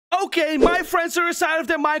Okay, my friends are inside of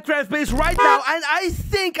their Minecraft base right now, and I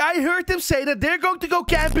think I heard them say that they're going to go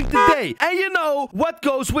camping today. And you know what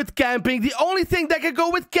goes with camping? The only thing that can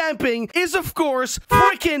go with camping is, of course,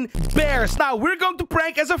 freaking bears. Now, we're going to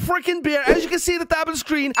prank as a freaking bear. As you can see at the top of the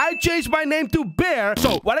screen, I changed my name to Bear.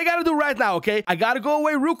 So, what I gotta do right now, okay? I gotta go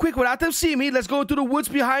away real quick without them seeing me. Let's go into the woods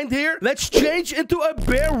behind here. Let's change into a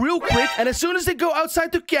bear real quick. And as soon as they go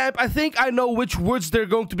outside to camp, I think I know which woods they're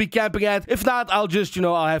going to be camping at. If not, I'll just,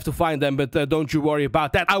 I'll have to find them. But don't you worry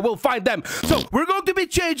about that. I will find them. So, we're going to be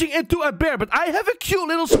changing into a bear. But I have a cute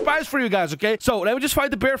little surprise for you guys, okay? So, let me just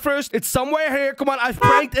find the bear first. It's somewhere here. Come on, I've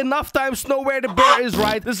pranked enough times to know where the bear is,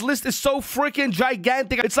 right? This list is so freaking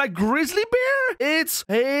gigantic. It's like grizzly bear. It's,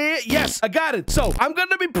 hey, yes, I got it. So, I'm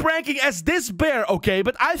gonna be pranking as this bear, okay?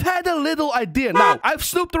 But I've had a little idea. Now, I've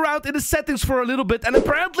snooped around in the settings for a little bit, and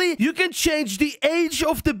apparently, you can change the age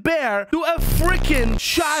of the bear to a freaking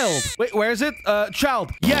child. Wait, where is it?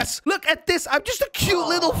 Child. Yes, look at this. I'm just a cute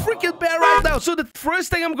little freaking bear right now. So, the first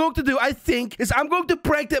thing I'm going to do, I think, is I'm going to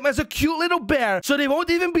prank them as a cute little bear, so they won't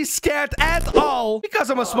even be scared at all, because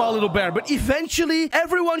I'm a small little bear. But eventually,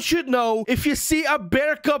 everyone should know, if you see a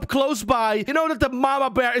bear cub close by, you know that the mama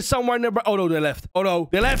bear is somewhere nearby. Oh, no, they left. Oh, no,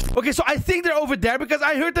 they left. Okay, so I think they're over there because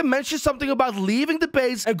I heard them mention something about leaving the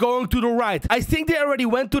base and going to the right. I think they already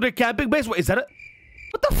went to their camping base. Wait, is that it?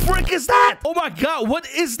 What the frick is that? Oh my god, what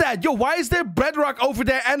is that? Yo, why is there bedrock over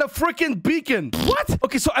there and a freaking beacon? What?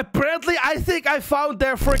 Okay, so apparently I think I found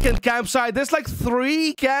their freaking campsite. There's like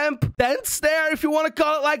 3 camp tents there, if you want to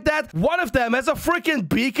call it like that. One of them has a freaking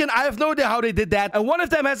beacon. I have no idea how they did that. And one of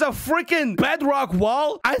them has a freaking bedrock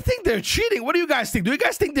wall. I think they're cheating. What do you guys think? Do you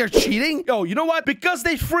guys think they're cheating? Yo, you know what? Because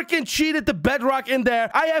they freaking cheated the bedrock in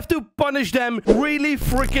there, I have to punish them really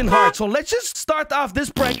freaking hard. So let's just start off this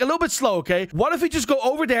prank a little bit slow, okay? What if we just go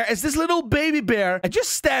over there as this little baby bear and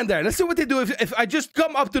just stand there? Let's see what they do if I just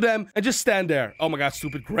come up to them and just stand there. Oh my god,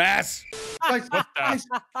 stupid grass.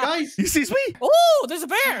 Guys. He sees me? Oh, there's a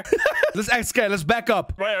bear. Let's act scared. Let's back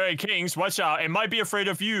up. Wait, Kings, watch out. It might be afraid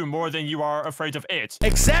of you more than you are afraid of it.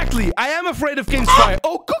 Exactly. I am afraid of King's Fire.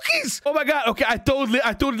 Oh, cookies. Oh my god. Okay, I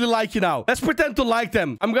totally like you now. Let's pretend to like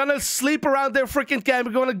them. I'm gonna sleep around their freaking camp.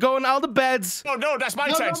 We're gonna go in all the beds. Oh, no, that's my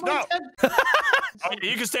tent. No. Okay,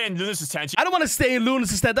 you can stay in Luna's tent. I don't want to stay in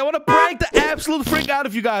Luna's tent. I want to prank the absolute freak out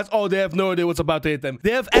of you guys. Oh, they have no idea what's about to hit them.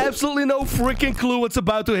 They have absolutely no freaking clue what's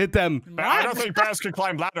about to hit them. I don't think bears can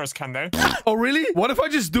climb ladders, can they? Oh, really? What if I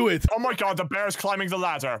just do it? Oh my god, the bear's climbing the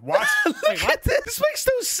ladder. What? Look at this. This makes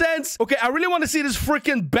no sense. Okay, I really want to see this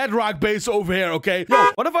freaking bedrock base over here, okay?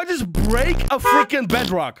 Yo, what if I just break a freaking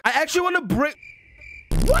bedrock? I actually want to break...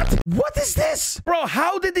 What? What is this? Bro,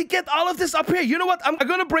 how did they get all of this up here? You know what? I'm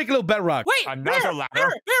gonna break a little bedrock. Wait, another ladder.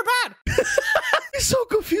 Bear bad. He's so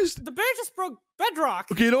confused. The bear just broke bedrock.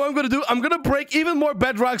 Okay, you know what I'm gonna do? I'm gonna break even more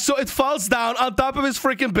bedrock so it falls down on top of his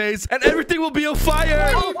freaking base and everything will be on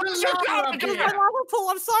fire. Oh, lava pool.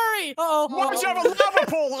 I'm sorry. Uh-oh. Why would you have a lava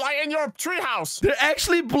pool like in your treehouse? They're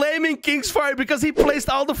actually blaming King's Fire because he placed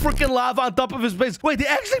all the freaking lava on top of his base. Wait, they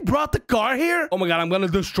actually brought the car here? Oh my god, I'm gonna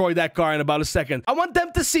destroy that car in about a second. I want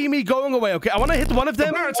them to see me going away, okay? I want to hit one of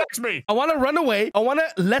them. Me. I want to run away. I want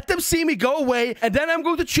to let them see me go away. And then I'm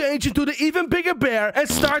going to change into the even bigger bear and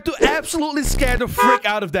start to absolutely scare the frick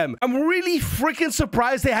out of them. I'm really freaking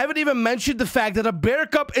surprised they haven't even mentioned the fact that a bear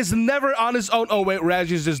cub is never on his own. Oh, wait,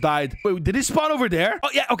 Raji's just died. Wait, did he spawn over there? Oh,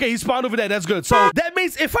 yeah, okay, he spawned over there. That's good. So that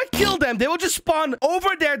means if I kill them, they will just spawn over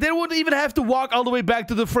there. They wouldn't even have to walk all the way back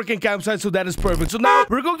to the freaking campsite. So that is perfect. So now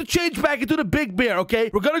we're going to change back into the big bear,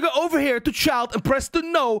 okay? We're going to go over here to child and press the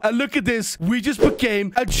no. And look at this. We just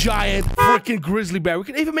became a giant freaking grizzly bear. We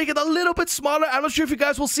can even make it a little bit smaller. I'm not sure if you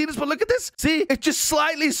guys will see this, but look at this. See, it's just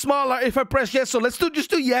slightly smaller if I press yes. So let's just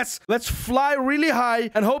do yes. Let's fly really high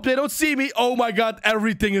and hope they don't see me. Oh my god,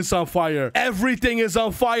 everything is on fire. Everything is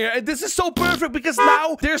on fire. And this is so perfect because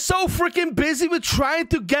now they're so freaking busy with trying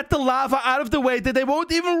to get the lava out of the way that they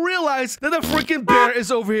won't even realize that a freaking bear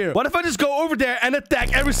is over here. What if I just go over there and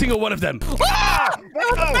attack every single one of them? Ah!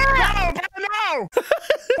 No!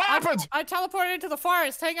 What happened? I teleported into the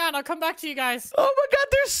forest. Hang on, I'll come back to you guys. Oh my god,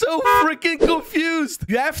 they're so freaking confused.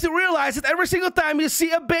 You have to realize that every single time you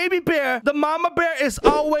see a baby bear, the mama bear is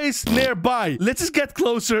always nearby. Let's just get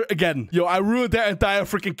closer again. Yo, I ruined their entire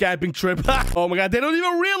freaking camping trip. Oh my god, they don't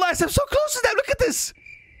even realize I'm so close to them. Look at this.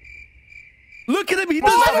 Look at him. He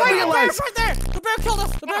doesn't even realize. Right there. The bear killed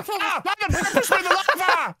us. The bear killed us. The bear pushed me in the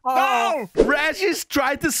lava. No. Regis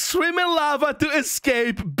tried to swim in lava to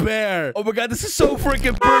escape bear. Oh my god, this is so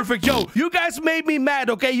freaking perfect. Yo, you guys made me mad,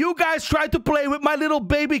 okay? You guys tried to play with my little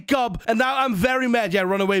baby cub, and now I'm very mad. Yeah,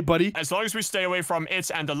 run away, buddy. As long as we stay away from it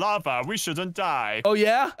and the lava, we shouldn't die. Oh,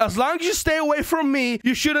 yeah? As long as you stay away from me,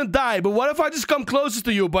 you shouldn't die. But what if I just come closer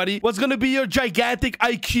to you, buddy? What's gonna be your gigantic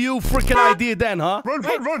IQ freaking idea then, huh? Run,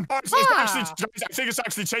 run, run. I think it's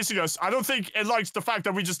actually chasing us. I don't think it likes the fact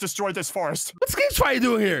that we just destroyed this forest. What's King Try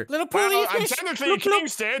doing here? Little pool. I'm technically King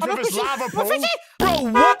Stage with his lava pool.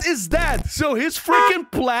 Bro, what is that? So his freaking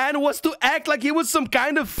plan was to act like he was some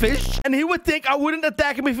kind of fish, and he would think I wouldn't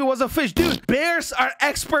attack him if he was a fish. Dude, bears are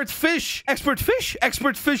expert fish. Expert fish?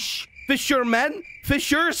 Expert fish. Fishermen?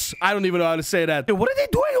 Fishers? I don't even know how to say that. Yo, what are they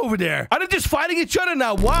doing over there? Are they just fighting each other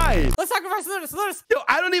now? Why? Let's sacrifice Lotus. Yo,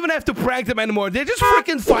 I don't even have to prank them anymore. They're just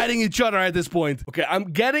freaking fighting each other at this point. Okay,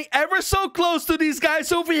 I'm getting ever so close to these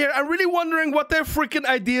guys over here. I'm really wondering what their freaking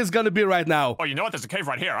idea is gonna be right now. Oh, you know what? There's a cave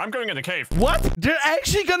right here. I'm going in the cave. What? They're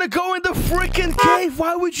actually gonna go in the freaking cave?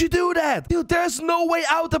 Why would you do that? Dude, there's no way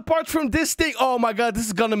out apart from this thing. Oh my god, this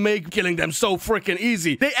is gonna make killing them so freaking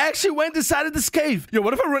easy. They actually went inside of this cave. Yo,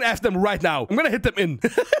 what if I run after them right now? I'm gonna hit them in.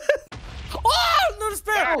 Oh, no, this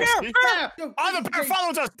bear. Oh, the bear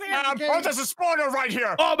followed us. Oh, there's a spawner right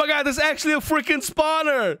here. Oh my god, there's actually a freaking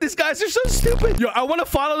spawner. These guys are so stupid. Yo, I want to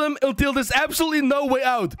follow them until there's absolutely no way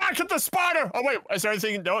out. Back at the spawner. Oh, wait. Is there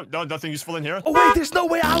anything? No, nothing useful in here. Oh, wait, there's no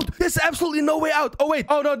way out. There's absolutely no way out. Oh, wait.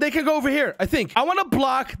 Oh, no, they can go over here, I think. I want to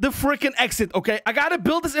block the freaking exit, okay? I got to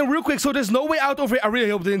build this in real quick so there's no way out over here. I really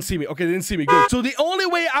hope they didn't see me. Okay, they didn't see me. Good. So the only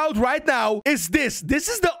way out right now is this. This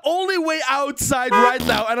is the only way outside right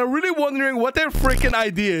now, and I'm really wondering what their freaking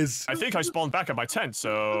idea is. I think I spawned back at my tent,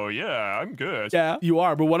 so yeah, I'm good. Yeah, you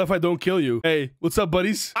are, but what if I don't kill you? Hey, what's up,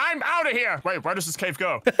 buddies? I'm out of here. Wait, where does this cave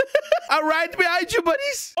go? I'm right behind you,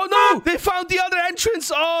 buddies. Oh, no, they found the other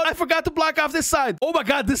entrance. Oh, I forgot to block off this side. Oh, my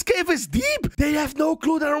God, this cave is deep. They have no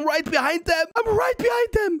clue that I'm right behind them. I'm right behind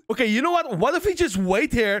them. Okay, you know what? What if we just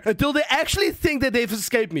wait here until they actually think that they've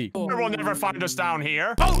escaped me? The bear will never find us down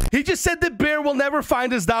here. Oh, he just said the bear will never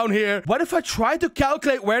find us down here. What if I try to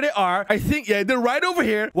calculate where they are? I think, yeah, they're right over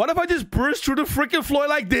here. What if I just burst through the freaking floor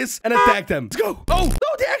like this and attack them? Let's go. Oh,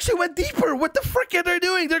 no, they actually went deeper. What the frick are they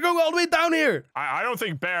doing? They're going all the way down here. I don't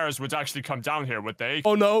think bears would actually come down here, would they?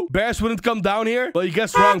 Oh, no. Bears wouldn't come down here? Well, you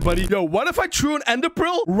guessed wrong, buddy. Yo, what if I threw an ender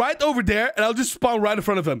pearl right over there and I'll just spawn right in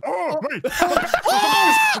front of him? Oh, wait.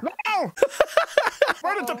 Oh, no!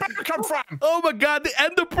 Where did the bear come from? Oh, my God. The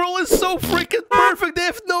ender pearl is so freaking perfect. They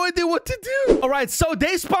have no idea what to do. All right, so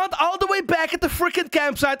they spawned all the way back at the freaking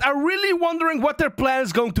campsite. I'm really wondering what their plan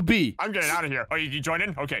is going to be. I'm getting out of here. Oh, you join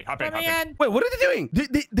in? Okay, hop in. Wait, what are they doing?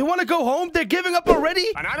 They want to go home? They're giving up already?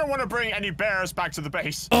 And I don't want to bring any bears back to the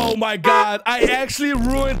base. Oh my god, I actually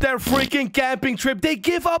ruined their freaking camping trip. They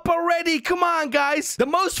give up already. Come on, guys. The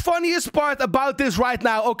most funniest part about this right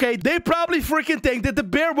now, okay, they probably freaking think that the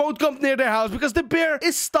bear won't come near their house because the bear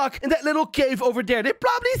is stuck in that little cave over there. They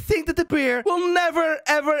probably think that the bear will never,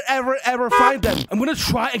 ever find them. I'm gonna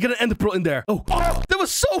try and get an ender pearl in there. Oh, that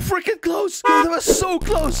was so freaking close. Yo, that was so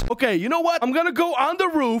close. Okay, you know what? I'm gonna go on the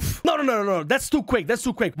roof. No. That's too quick. That's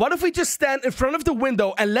too quick. What if we just stand in front of the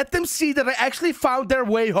window and let them see that I actually found their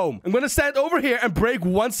way home? I'm gonna stand over here and break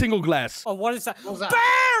one single glass. Oh, what is that?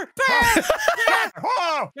 Bear!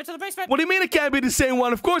 Oh! Get to the basement. What do you mean it can't be the same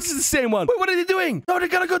one? Of course it's the same one. Wait, what are they doing? No, they're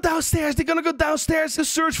gonna go downstairs. They're gonna go downstairs to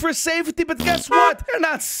search for safety. But guess what? They're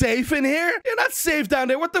not safe in here. They're not safe down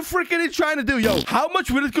there. What the frick are they trying to do? Yo, how much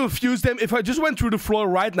would it confuse them if I just went through the floor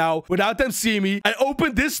right now without them seeing me? I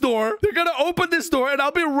opened this door. They're gonna open this door and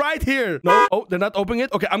I'll be right here. No? Oh, they're not opening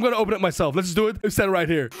it? Okay, I'm gonna open it myself. Let's do it. I'm standing right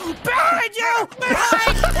here. Behind you!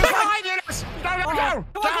 Behind you! No!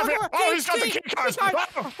 Oh, he's got the key card.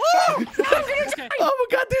 Oh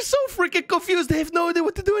my god, they're so freaking confused. They have no idea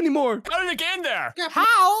what to do anymore. How did they get in there?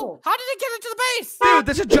 How? How did it get into the base? Dude,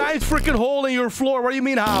 there's a giant freaking hole in your floor. What do you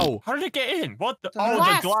mean how? How did it get in? What? The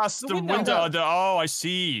glass, glass, the window. Oh, I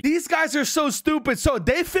see. These guys are so stupid. So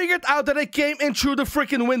they figured out that I came in through the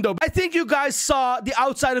freaking window. I think you guys saw the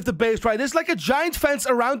outside of the base, right? There's like a giant fence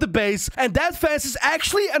around the base, and that fence is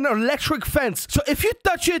actually an electric fence. So if you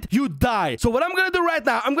touch it, you die. So what I'm gonna do right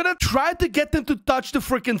now, I'm gonna try to get them to touch the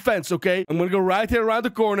freaking fence, okay? I'm gonna go right here around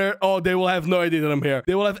the corner. Oh, they will have no idea that I'm here.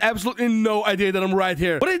 They will have absolutely no idea that I'm right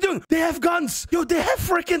here. What are they doing? They have guns. Yo, they have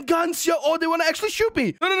freaking guns. Yo, oh, they want to actually shoot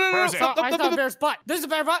me. No. Where is it? I saw a bear's butt. There's a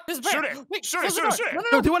bear butt. There's a bear. Shoot it. Wait, Shoot it, close the shoot it, door. shoot it.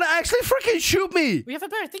 No. They want to actually freaking shoot me. We have a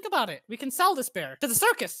bear. Think about it. We can sell this bear to the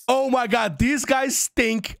circus. Oh my god, these guys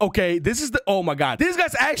stink. Okay, this is the... Oh my god. These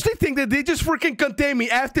guys actually think that they just freaking contain me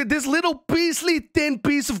after this little beastly thin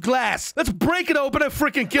piece of glass. Let's break it open and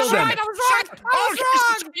freaking kill them. I was right. I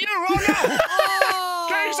was wrong. You! Oh no! Oh.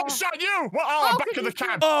 Case, I shot you! Well, I'm back in the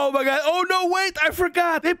camp. Oh my god. Oh no, wait, I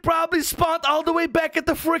forgot. They probably spawned all the way back at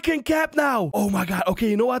the freaking camp now. Oh my god. Okay,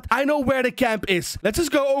 you know what? I know where the camp is. Let's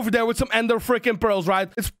just go over there with some ender freaking pearls, right?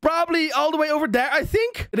 It's probably all the way over there, I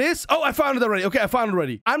think. It is. Oh, I found it already. Okay, I found it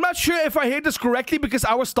already. I'm not sure if I heard this correctly because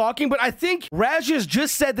I was talking, but I think Rajius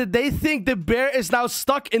just said that they think the bear is now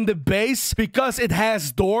stuck in the base because it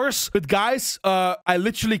has doors. But guys, I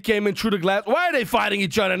literally came in through the glass. Why are they fighting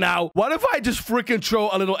each other now? What if I just freaking throw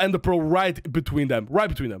a little ender pearl right between them? Right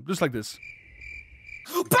between them. Just like this.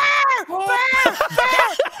 Bear!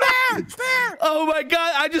 Oh my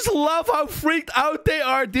god, I just love how freaked out they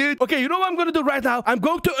are, dude. Okay, you know what I'm gonna do right now? I'm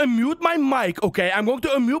going to unmute my mic, okay? I'm going to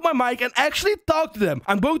unmute my mic and actually talk to them.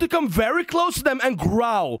 I'm going to come very close to them and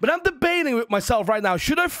growl. But I'm debating with myself right now.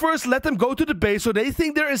 Should I first let them go to the base so they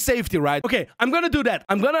think they're in safety, right? Okay, I'm gonna do that.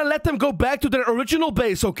 I'm gonna let them go back to their original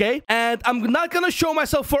base, okay? And I'm not gonna show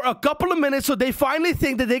myself for a couple of minutes so they finally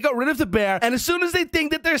think that they got rid of the bear. And as soon as they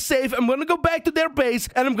think that they're safe, I'm gonna go back to their base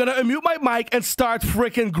and I'm gonna unmute my mic and start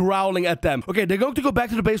freaking growling at them. Okay, they're going to go back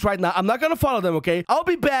to the base right now. I'm not gonna follow them, okay? I'll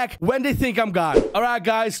be back when they think I'm gone. All right,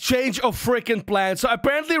 guys, change of freaking plan. So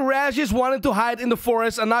apparently Rajius wanted to hide in the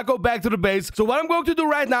forest and not go back to the base. So what I'm going to do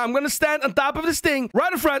right now, I'm gonna stand on top of this thing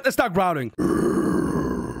right in front and start growling.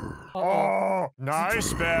 Oh,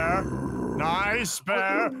 nice bear. Nice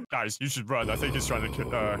bear. Guys, you should run. I think he's trying to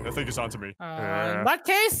kill. I think he's onto me. In that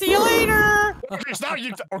case, see you later. Okay, now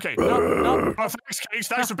you. Okay. No. Oh, thanks, Case.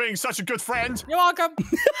 Thanks for being such a good friend. You're welcome.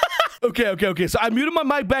 Okay. So I muted my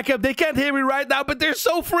mic back up. They can't hear me right now, but they're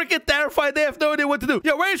so freaking terrified. They have no idea what to do.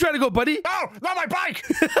 Yo, where are you trying to go, buddy? No, not my bike.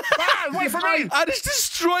 Wait for me. I just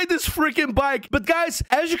destroyed this freaking bike. But guys,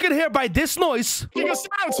 as you can hear by this noise. Kick us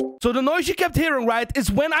out. So the noise you kept hearing, right, is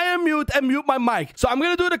when I unmute and mute my mic. So I'm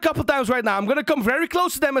going to do it a couple times right now. I'm going to come very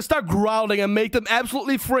close to them and start growling and make them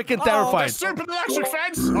absolutely freaking terrified. The stupid electric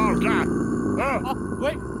fence. Oh, God. Oh,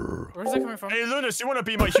 wait. Where's that coming from? Hey, Lunas, you want to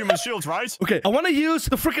be my human shield, right? Okay, I want to use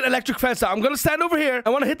the freaking electric fence now. I'm going to stand over here. I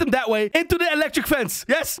want to hit them that way into the electric fence.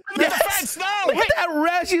 Yes. The fence, no. Look at that.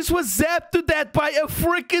 Rajius was zapped to death by a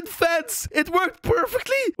freaking fence. It worked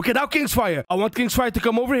perfectly. Okay, now King's Fire. I want King's Fire to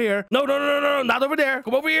come over here. No. Not over there.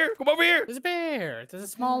 Come over here. There's a bear. There's a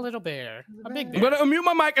small little bear. A big bear. I'm going to unmute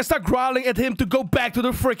my mic and start growling at him to go back to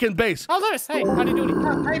the freaking base. Oh, Lewis. Hey, how do you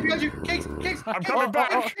do? Hey, behind you. Kings. I'm coming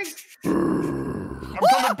back. I'm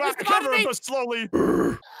coming back ever but slowly.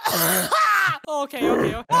 Okay.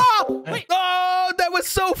 Oh, wait. Oh, that was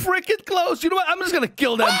so freaking close. You know what? I'm just going to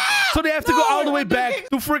kill them. So they have to go all the way back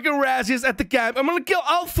to freaking Rajius at the camp. I'm going to kill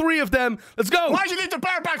all 3 of them. Let's go. Why'd you leave the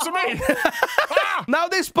bear back to me? Now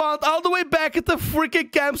they spawned all the way back at the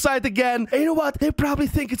freaking campsite again. And you know what? They probably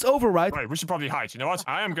think it's over, right? Right, we should probably hide. You know what?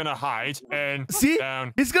 I am going to hide and see,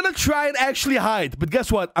 down. He's going to try and actually hide. But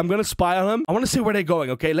guess what? I'm going to spy on him. I want to see where they're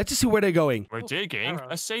going, okay? Let's just see where they're going. We're digging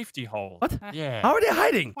a safety hole. What? Yeah. How are they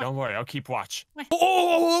hiding? Don't worry, I'll keep watch.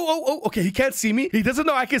 Oh, okay, he can't see me. He doesn't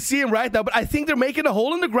know I can see him right now, but I think they're making a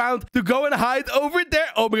hole in the ground to go and hide over there.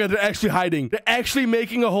 Oh my god, they're actually hiding. They're actually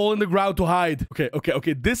making a hole in the ground to hide.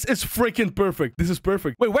 Okay. This is freaking perfect. This is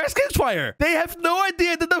perfect. Wait, where's Kingsfire? They have no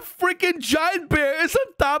idea that the freaking giant bear is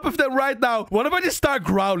on top of them right now. What if I just start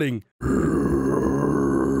growling?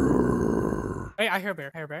 Hey, I hear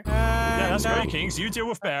bear. Yeah, that's great, Kings. You deal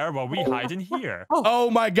with bear while we hide in here. Oh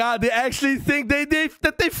my god, they actually think that they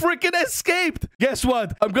freaking escaped. Guess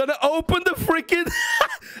what? I'm gonna open the freaking...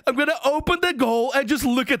 I'm gonna open the hole and just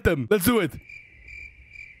look at them. Let's do it.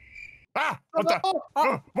 Ah! What the?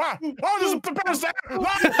 Wow! Oh, there's a bear there! Look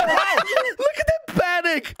at them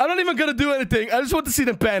panic! I'm not even gonna do anything. I just want to see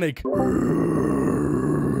them panic.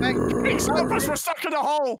 Kings, help us! We're stuck in a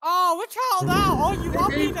hole! Oh, which hole now? Oh, you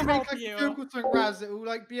want me to help you? Raz, it will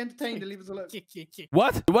like be entertained and leave us alone.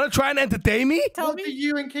 What? You want to try and entertain me? Tell What me. do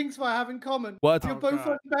you and Kingsfire have in common? What? You're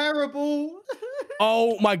both unbearable.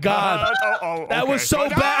 Oh my god. That was so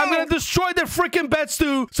bad. I'm gonna destroy their freaking beds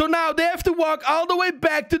too. So now they have to walk all the way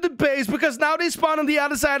back to the base because now they spawn on the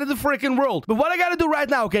other side of the freaking world. But what I gotta do right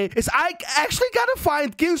now, okay, is I actually gotta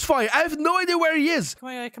find King's Fire. I have no idea where he is.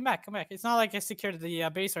 Come back. It's not like I secured the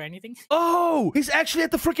base or anything. Oh, he's actually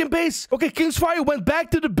at the freaking base. Okay, King's Fire went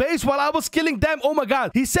back to the base while I was killing them. Oh my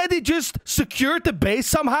god. He said he just secured the base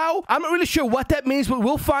somehow. I'm not really sure what that means, but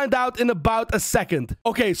we'll find out in about a second.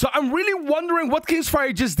 Okay, so I'm really wondering what King's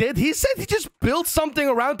Fire just did. He said he just built something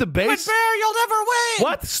around the base. But Bear, you'll never win!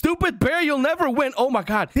 What? Stupid Bear, you'll never win. Oh my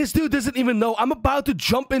god. This dude doesn't even know. I'm about to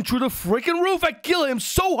jump in through the freaking roof. I kill him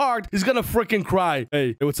so hard. He's gonna freaking cry.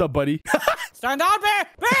 Hey, what's up, buddy? Stand down, Bear!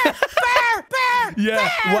 Bear! Yeah,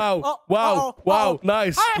 Bear! wow. Wow.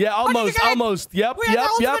 Nice. Yeah, almost. Yep.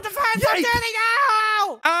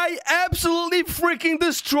 I absolutely freaking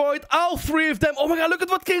destroyed all three of them. Oh my god, look at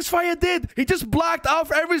what King's Fire did. He just blocked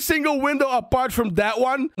off every single window apart from that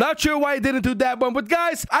one. Not sure why he didn't do that one, but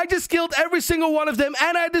guys, I just killed every single one of them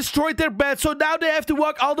and I destroyed their bed. So now they have to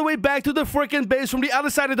walk all the way back to the freaking base from the other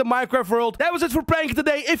side of the Minecraft world. That was it for pranking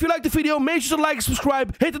today. If you liked the video, make sure to like and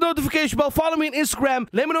subscribe. Hit the notification bell. Follow me on Instagram.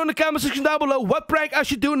 Let me know in the comment section down below what prank I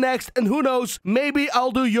should do next. And who knows, maybe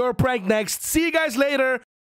I'll do your prank next. See you guys later.